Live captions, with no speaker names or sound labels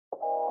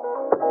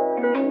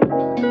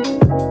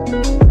Hey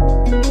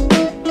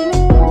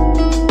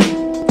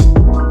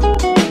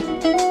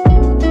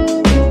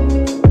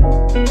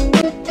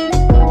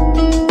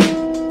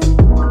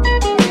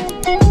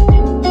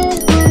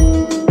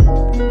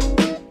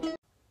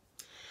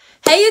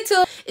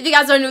YouTube, if you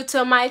guys are new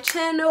to my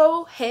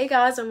channel, hey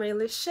guys, I'm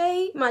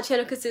Raelashaa. My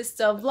channel consists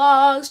of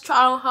vlogs,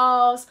 try on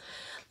hauls,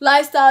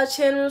 lifestyle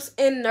channels,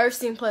 and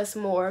nursing plus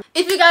more.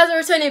 If you guys are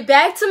returning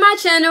back to my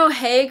channel,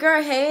 hey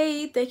girl,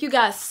 hey, thank you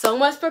guys so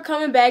much for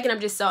coming back, and I'm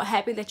just so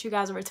happy that you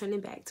guys are returning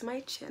back to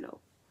my channel.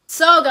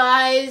 So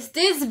guys,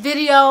 this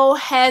video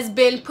has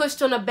been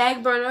pushed on the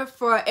back burner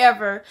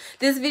forever.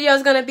 This video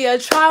is going to be a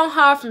try on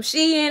haul from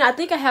Shein. I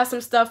think I have some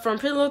stuff from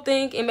Pretty Little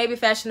Thing and maybe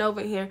Fashion Nova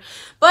in here.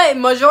 But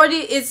majority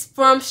is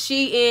from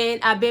Shein.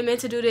 I've been meant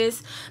to do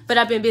this, but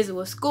I've been busy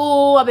with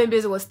school. I've been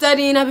busy with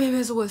studying. I've been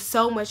busy with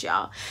so much,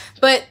 y'all.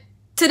 But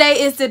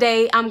today is the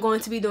day I'm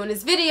going to be doing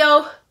this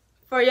video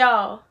for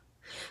y'all.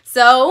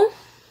 So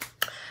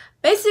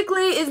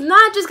basically, it's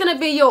not just going to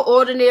be your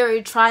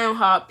ordinary try-on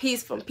haul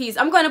piece from piece.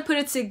 I'm going to put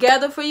it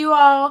together for you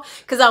all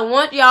because I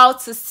want y'all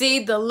to see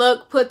the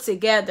look put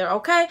together,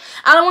 okay?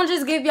 I don't want to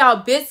just give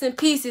y'all bits and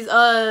pieces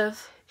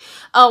of,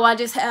 oh, I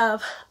just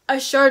have a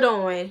shirt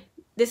on.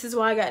 This is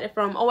where I got it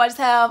from. Oh, I just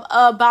have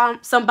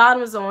some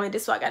bottoms on.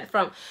 This is where I got it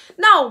from.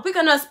 No, we're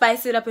going to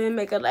spice it up and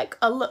make it like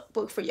a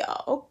lookbook for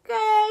y'all,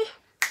 okay?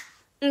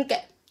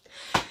 Okay.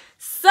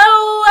 So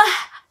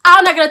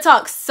I'm not gonna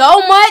talk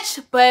so much,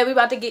 but we're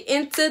about to get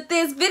into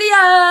this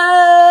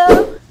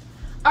video.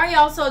 Alright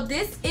y'all, so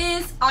this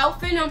is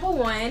outfit number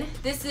 1.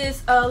 This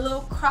is a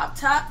little crop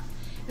top,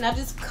 and I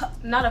just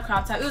not a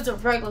crop top, it was a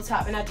regular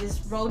top, and I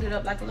just rolled it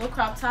up like a little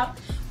crop top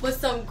with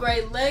some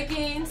gray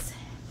leggings,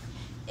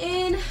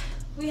 and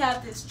we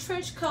have this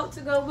trench coat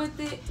to go with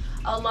it,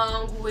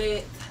 along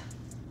with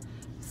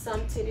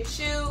some tennis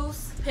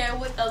shoes paired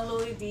with a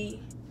Louis V.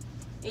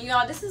 And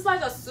y'all, this is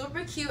like a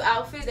super cute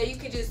outfit that you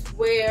can just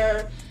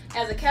wear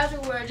as a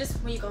casual wear just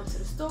when you go to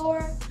the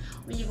store,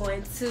 when you go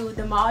into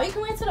the mall. You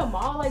can wear it to the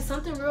mall, like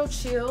something real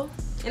chill.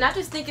 And I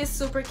just think it's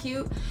super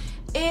cute.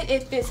 And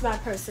it fits my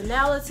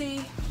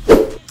personality.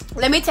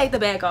 Let me take the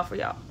bag off for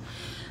y'all.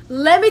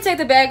 Let me take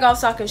the bag off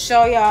so I can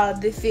show y'all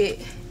the fit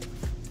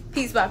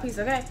piece by piece,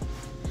 okay?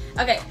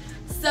 Okay,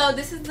 so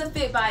this is the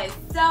fit by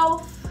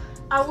itself.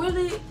 I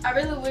really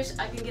wish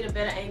I could get a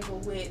better angle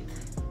with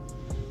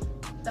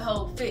the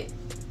whole fit.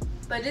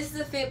 But this is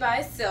a fit by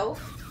itself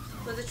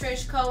with a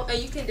trench coat,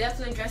 and you can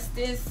definitely dress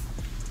this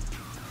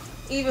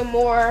even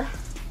more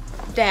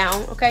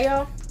down, okay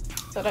y'all?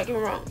 So don't get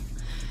me wrong.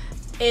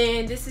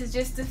 And this is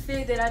just the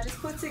fit that I just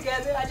put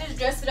together. I just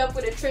dressed it up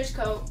with a trench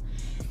coat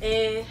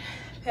and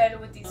paired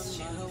it with these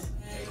shoes.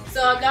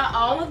 So I got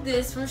all of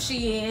this from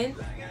Shein,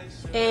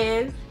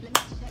 and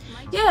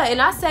yeah,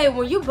 and I say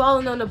when you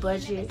balling on a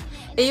budget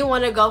and you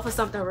want to go for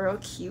something real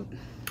cute,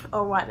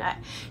 or why not,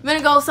 you want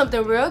to go with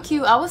something real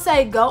cute, I would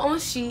say go on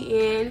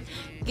Shein,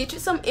 get you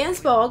some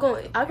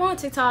inspo. I go on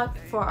TikTok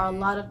for a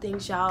lot of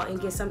things, y'all, and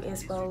get some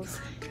inspos.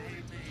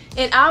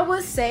 And I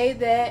would say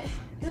that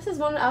this is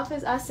one of the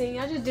outfits I seen.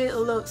 I just did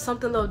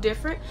something a little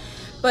different,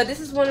 but this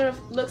is one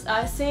of the looks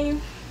I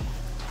seen,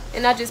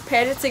 and I just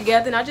paired it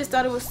together, and I just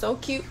thought it was so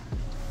cute.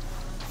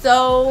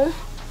 So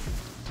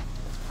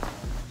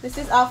this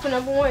is outfit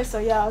number 1. So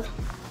y'all,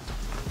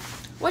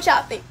 what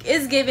y'all think?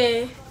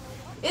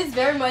 It's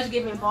very much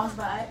giving boss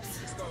vibes.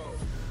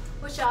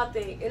 What y'all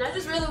think? And I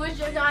just really wish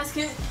you guys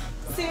could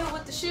see it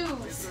with the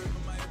shoes,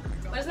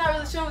 but it's not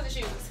really showing with the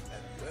shoes.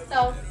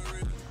 So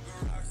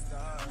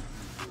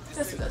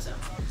let's go.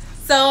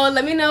 So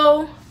let me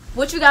know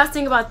what you guys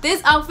think about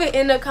this outfit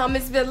in the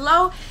comments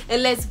below,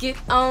 and let's get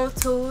on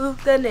to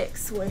the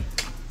next one.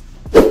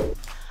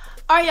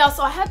 Alright y'all,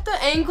 so I have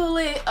to angle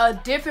it a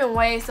different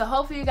way, so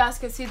hopefully you guys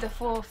can see the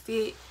full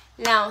fit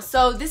now.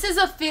 So this is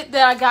a fit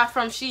that I got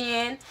from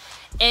Shein,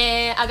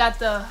 and I got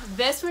the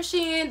vest from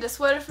Shein, the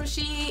sweater from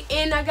Shein,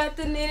 and I got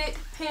the knitted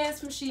pants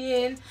from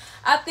Shein.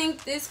 I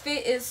think this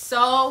fit is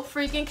so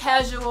freaking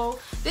casual.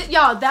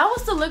 Y'all, that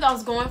was the look I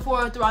was going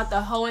for throughout the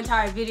whole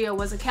entire video,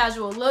 was a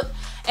casual look.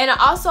 And I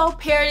also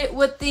paired it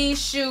with these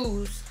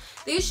shoes.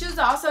 These shoes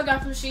I also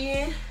got from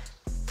Shein.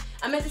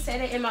 I meant to say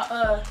that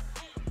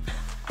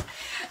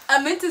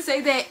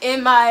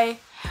in my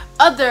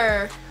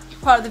other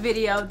part of the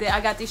video that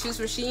I got these shoes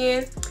from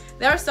Shein.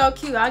 They're so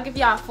cute. I'll give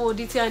y'all full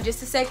detail in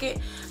just a second.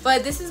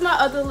 But this is my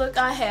other look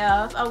I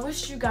have. I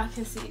wish you guys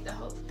can see the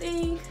whole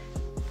thing.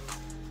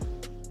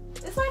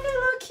 It's like a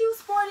little cute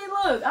sporty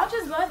look. I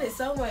just love it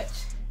so much.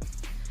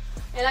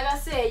 And like I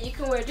said, you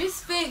can wear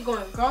this fit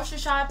going grocery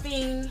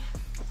shopping.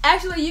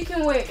 Actually, you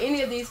can wear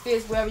any of these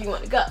fits wherever you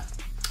want to go.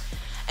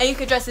 And you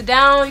can dress it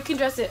down, you can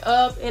dress it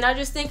up. And I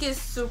just think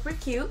it's super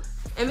cute.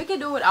 And we can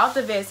do it without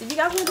the vest. If you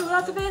guys want to do it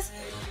without the vest,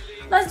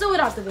 let's do it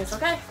without the vest,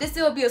 okay? This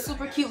still will be a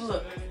super cute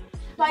look.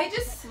 Like,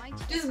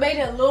 just made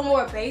it a little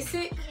more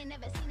basic,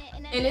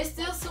 and it's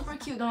still super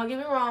cute, don't get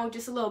me wrong,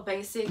 just a little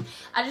basic.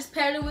 I just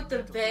paired it with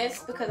the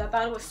vest because I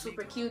thought it was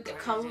super cute. The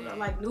colors are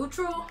like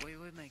neutral,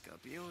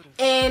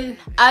 and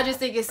I just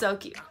think it's so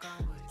cute.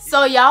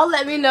 So y'all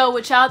let me know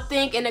what y'all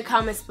think in the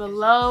comments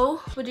below.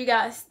 What do you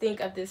guys think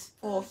of this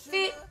full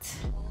fit?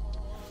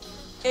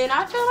 And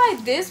I feel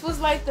like this was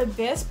like the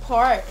best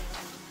part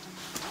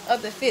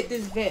of the fit,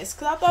 this vest,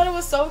 because I thought it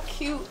was so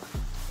cute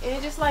and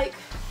it just like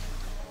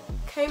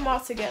came all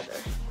together.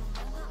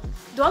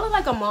 Do I look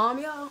like a mom,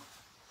 y'all?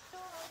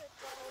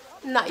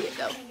 Not yet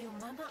though.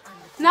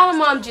 Not a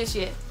mom just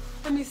yet.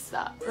 Let me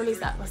stop.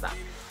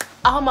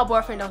 I hope my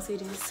boyfriend don't see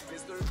this.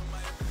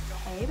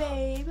 Hey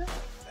babe.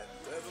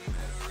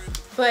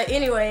 But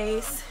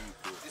anyways,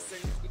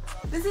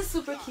 this is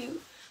super cute.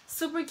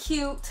 Super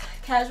cute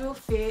casual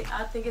fit.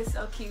 I think it's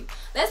so cute.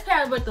 Let's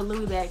pair it with the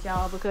Louis bag,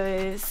 y'all,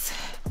 because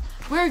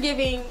we're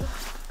giving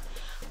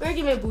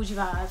bougie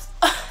vibes.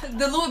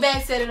 The Louis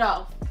bag set it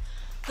off.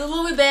 The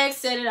Louis bag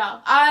set it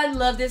off. I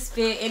love this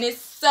fit and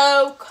it's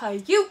so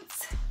cute.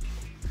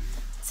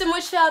 So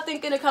what y'all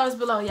think in the comments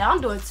below. Yeah,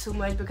 I'm doing too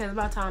much because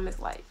my time is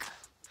like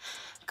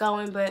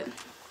going, but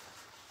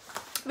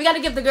we gotta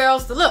give the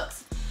girls the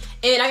looks.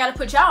 And I gotta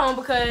put y'all on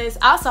because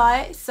I saw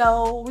it,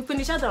 so we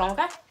putting each other on,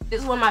 okay?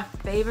 This is one of my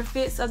favorite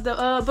fits of the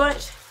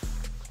bunch.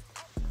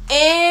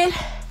 And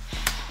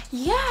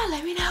yeah,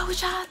 let me know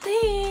what y'all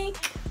think.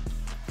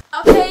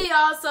 Okay,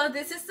 y'all, so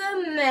this is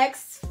the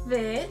next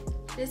fit.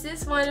 This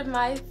is one of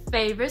my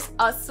favorites.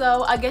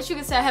 Also, I guess you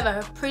could say I have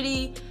a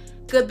pretty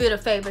good bit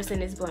of favorites in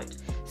this bunch.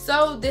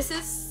 So this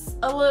is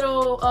a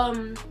little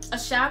a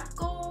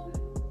shackle,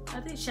 I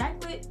think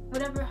shacklet,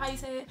 whatever how you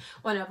say it,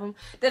 one of them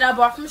that I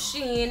bought from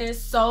Shein. It's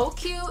so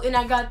cute, and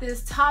I got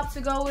this top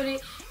to go with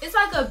it. It's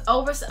like an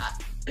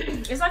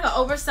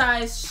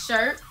oversized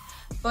shirt,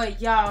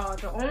 but y'all,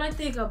 the only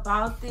thing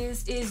about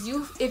this is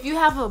if you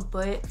have a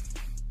butt,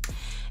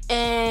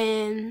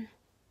 and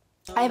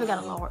I even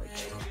got a large.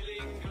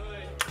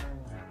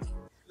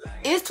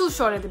 It's too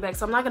short at the back,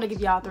 so I'm not gonna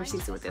give y'all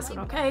 360 with this one,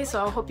 okay?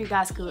 So I hope you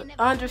guys could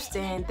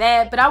understand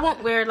that. But I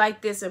won't wear it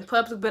like this in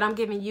public, but I'm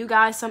giving you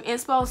guys some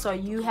inspo so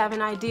you have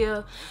an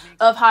idea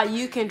of how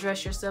you can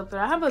dress yourself.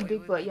 But I have a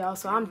big butt, y'all,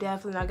 so I'm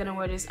definitely not gonna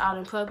wear this out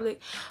in public.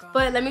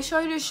 But let me show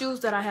you the shoes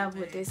that I have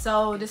with it.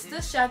 So this is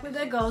the shacklet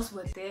that goes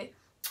with it.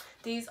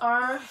 These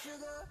are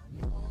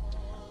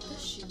the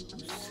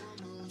shoes.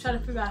 I'm trying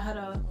to figure out how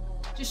to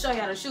just show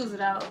y'all the shoes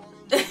without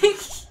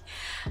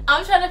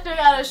I'm trying to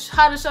figure out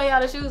how to show y'all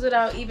the shoes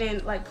without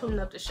even like pulling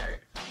up the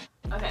shirt.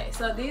 Okay,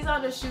 so these are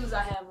the shoes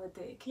I have with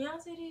it. Can y'all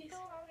see these?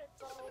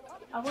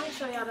 I want to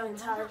show y'all the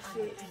entire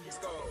fit.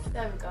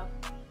 There we go.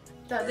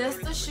 So that's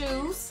the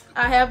shoes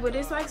I have with it.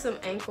 It's like some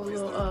ankle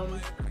little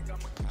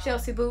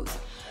Chelsea boots.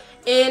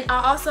 And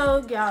I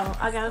also, y'all,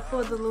 I gotta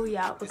pull the Louis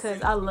out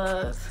because I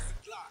love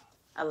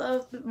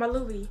my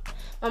Louis.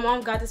 My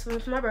mom got this for me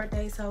for my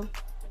birthday, so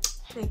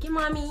thank you,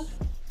 mommy.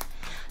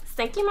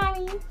 Thank you,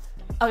 mommy.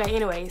 Okay,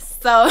 anyways,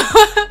 so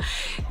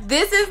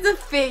this is the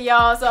fit,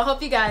 y'all. So I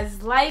hope you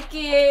guys like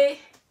it.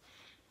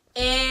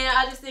 And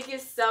I just think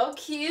it's so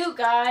cute,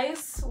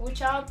 guys. What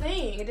y'all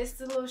think? This is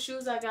the little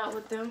shoes I got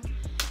with them.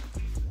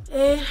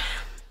 And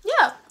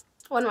yeah,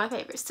 one of my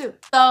favorites too.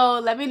 So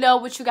let me know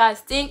what you guys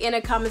think in the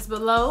comments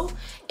below.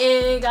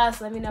 And guys,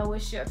 let me know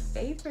what's your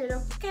favorite,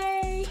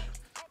 okay?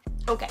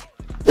 Okay.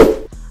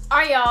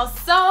 Alright, y'all.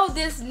 So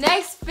this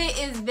next fit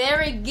is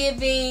very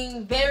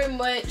giving, very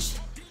much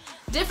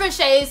different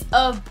shades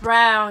of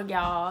brown,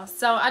 y'all.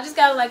 So I just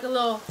got like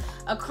a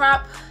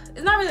crop.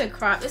 It's not really a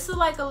crop. It's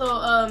like a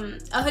little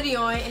a hoodie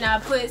on, and I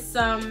put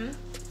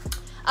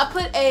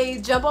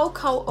a jumbo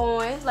coat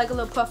on, like a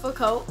little puffer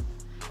coat,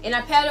 and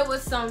I paired it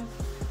with some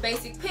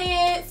basic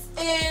pants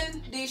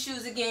and these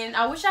shoes again.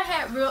 I wish I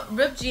had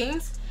ripped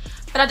jeans,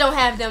 but I don't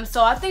have them,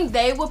 so I think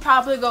they will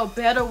probably go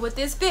better with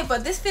this fit.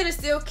 But this fit is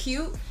still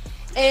cute.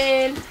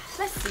 And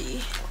let's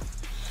see.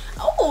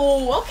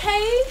 Oh,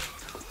 okay.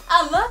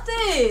 I love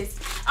this.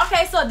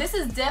 Okay, so this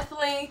is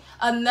definitely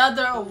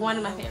another one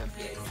of my favorite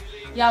fits.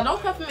 Y'all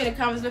don't come for me in the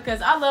comments because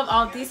I love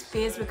all these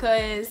fits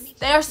because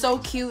they're so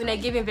cute and they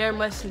give me very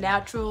much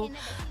natural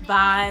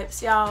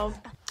vibes, y'all.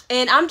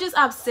 And I'm just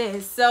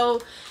obsessed.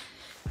 So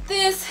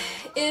this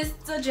is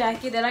the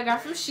jacket that I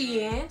got from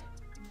Shein.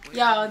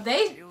 Y'all,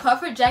 they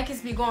puffer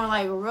jackets be going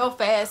like real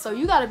fast, so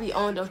you gotta be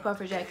on those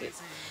puffer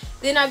jackets.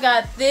 Then I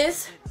got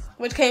this,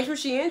 which came from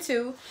Shein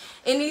too.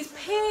 And these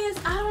pants,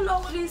 I don't know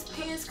where these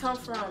pants come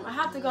from.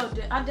 I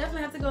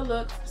definitely have to go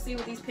look, see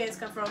where these pants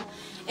come from.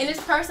 And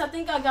this purse, I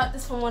think I got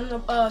this from one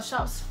of the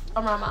shops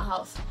around my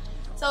house.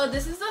 So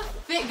this is the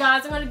fit,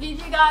 guys. I'm gonna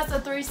give you guys a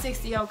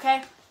 360,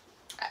 okay?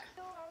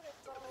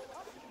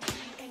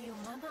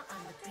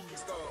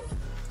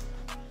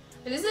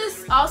 And this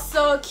is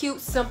also a cute,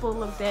 simple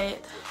look that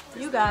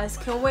you guys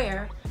can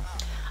wear.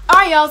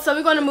 Alright, y'all, so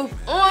we're gonna move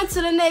on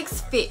to the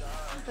next fit.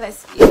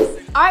 Let's get it.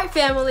 Alright,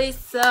 family,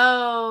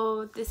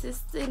 so this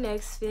is the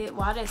next fit.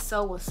 Why that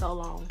sew was so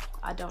long,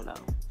 I don't know.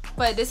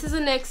 But this is the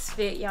next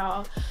fit,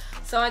 y'all.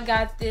 So I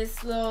got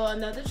this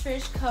another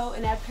trench coat,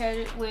 and I paired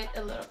it with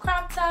a little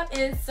crop top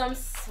and some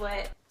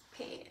sweatpants.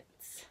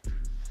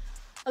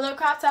 A little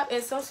crop top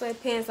and some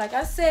sweatpants. Like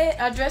I said,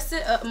 I dressed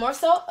it up, more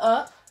so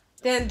up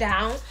than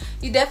down.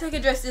 You definitely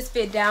can dress this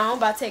fit down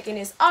by taking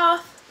this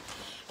off.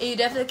 And you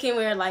definitely can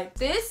wear it like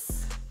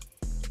this,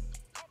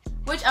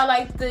 which I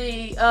like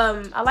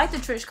the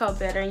trench coat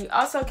better. And you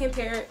also can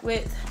pair it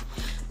with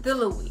the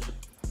Louis.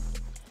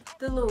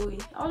 I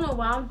don't know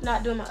why I'm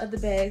not doing my other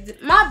bags.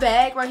 My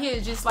bag right here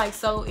is just like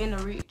so in the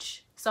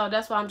reach, so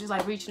that's why I'm just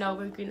like reaching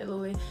over and getting the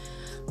Louis.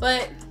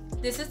 But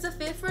this is the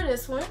fit for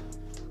this one.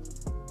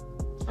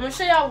 I'm gonna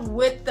show y'all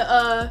with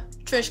the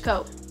trench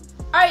coat.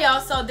 Alright y'all,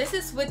 so this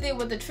is with it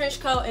with the trench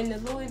coat and the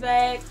Louis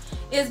bag.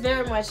 It's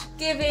very much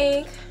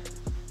giving.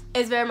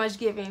 It's very much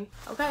giving,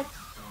 okay?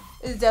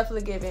 It's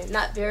definitely giving.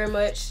 Not very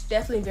much,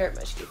 definitely very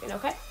much giving,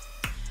 okay?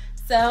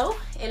 So,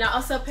 and I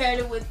also paired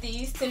it with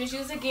these tennis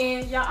shoes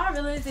again. Y'all, I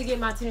really need to get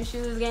my tennis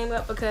shoes game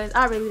up because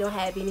I really don't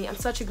have any. I'm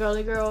such a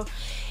girly girl.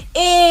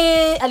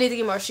 And I need to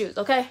get more shoes,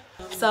 okay?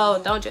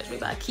 So, don't judge me,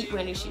 but I keep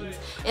wearing these shoes.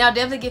 And I'll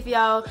definitely give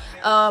y'all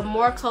a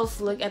more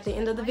close look at the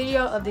end of the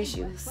video of these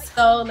shoes.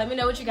 So, let me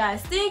know what you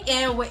guys think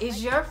and what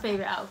is your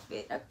favorite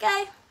outfit,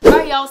 okay?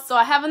 Alright, y'all, so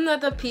I have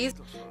another piece.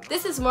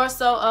 This is more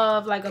so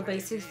of like a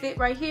basic fit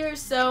right here.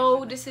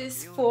 So, this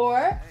is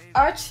for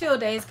our chill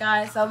days,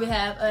 guys. So, we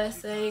have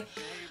us a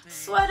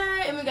sweater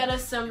and we got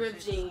us some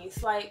ripped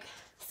jeans. Like,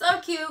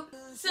 so cute,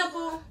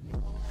 simple,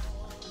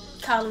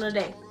 call it a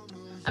day.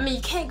 I mean,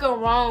 you can't go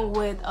wrong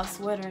with a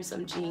sweater and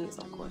some jeans,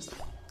 of course.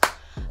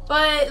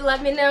 But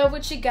let me know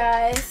what you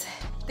guys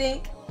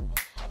think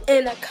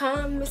in the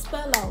comments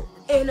below.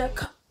 In the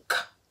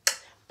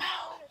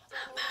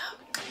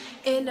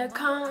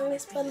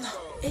comments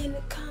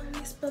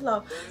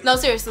below. No,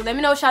 seriously, let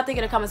me know what y'all think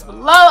in the comments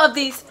below of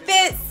these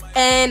fits.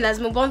 And let's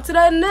move on to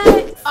the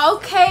next.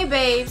 Okay,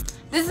 babes.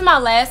 This is my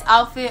last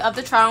outfit of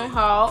the try on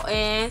haul,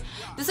 and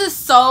this is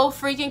so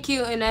freaking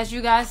cute. And as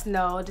you guys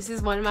know, this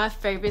is one of my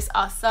favorites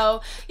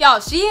also. Y'all,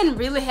 Shein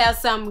really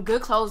has some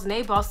good clothes and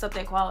they bossed up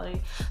their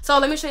quality. So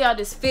let me show y'all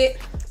this fit.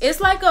 It's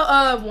like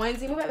a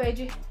onesie. What,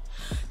 Reggie?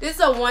 This is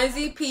a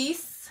onesie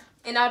piece,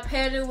 and I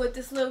paired it with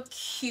this little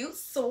cute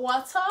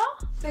sweater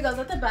that goes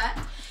at the back.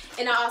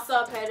 And I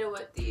also paired it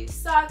with these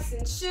socks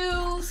and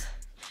shoes.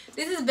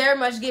 This is very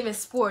much giving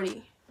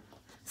sporty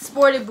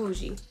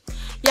bougie.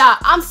 Yeah,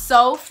 I'm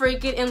so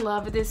freaking in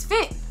love with this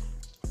fit.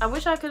 I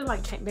wish I could have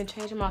like been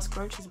changing my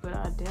scrunchies, but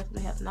I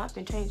definitely have not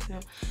been changing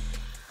them.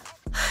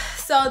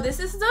 So this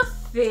is the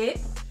fit,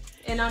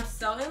 and I'm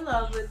so in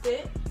love with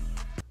it.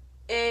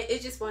 And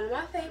it's just one of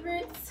my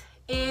favorites.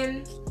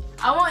 And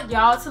I want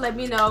y'all to let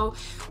me know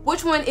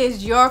which one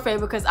is your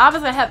favorite, because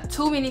obviously I have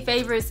too many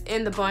favorites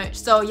in the bunch.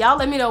 So y'all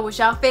let me know what's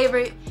y'all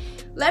favorite.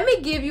 Let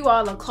me give you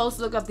all a close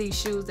look of these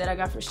shoes that I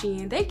got from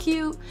Shein. They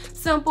cute,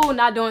 simple,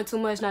 not doing too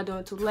much, not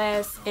doing too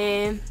less,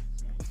 and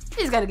you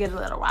just gotta get a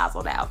little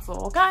razzled out, so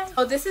okay?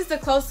 So this is the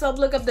close-up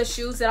look of the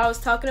shoes that I was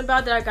talking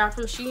about that I got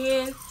from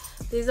Shein.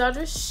 These are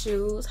the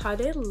shoes, how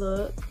they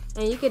look,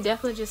 and you can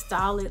definitely just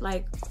style it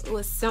like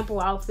with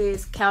simple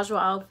outfits, casual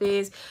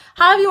outfits,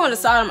 however you want to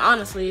style them,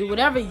 honestly.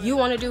 Whatever you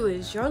want to do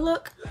is your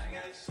look.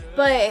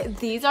 But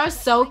these are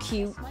so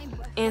cute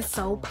and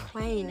so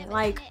plain.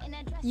 Like,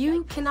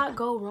 you cannot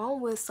go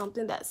wrong with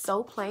something that's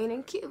so plain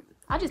and cute.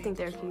 I just think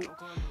they're cute.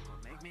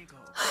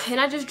 And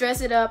I just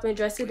dress it up and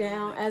dress it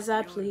down as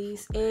I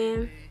please.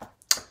 And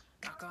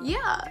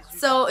yeah,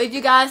 so if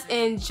you guys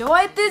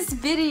enjoyed this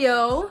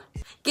video,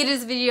 give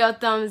this video a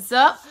thumbs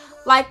up,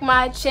 like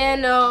my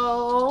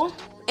channel,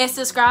 and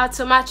subscribe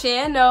to my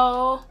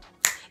channel.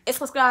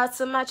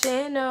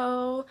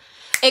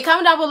 And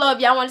comment down below if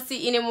y'all want to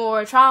see any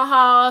more trial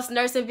hauls,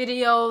 nursing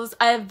videos,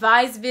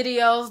 advice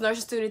videos,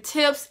 nursing student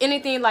tips,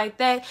 anything like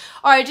that,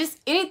 or just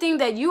anything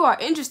that you are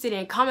interested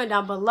in. Comment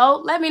down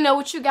below. Let me know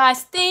what you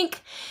guys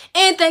think.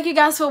 And thank you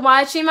guys for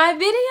watching my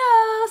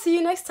video. See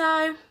you next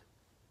time.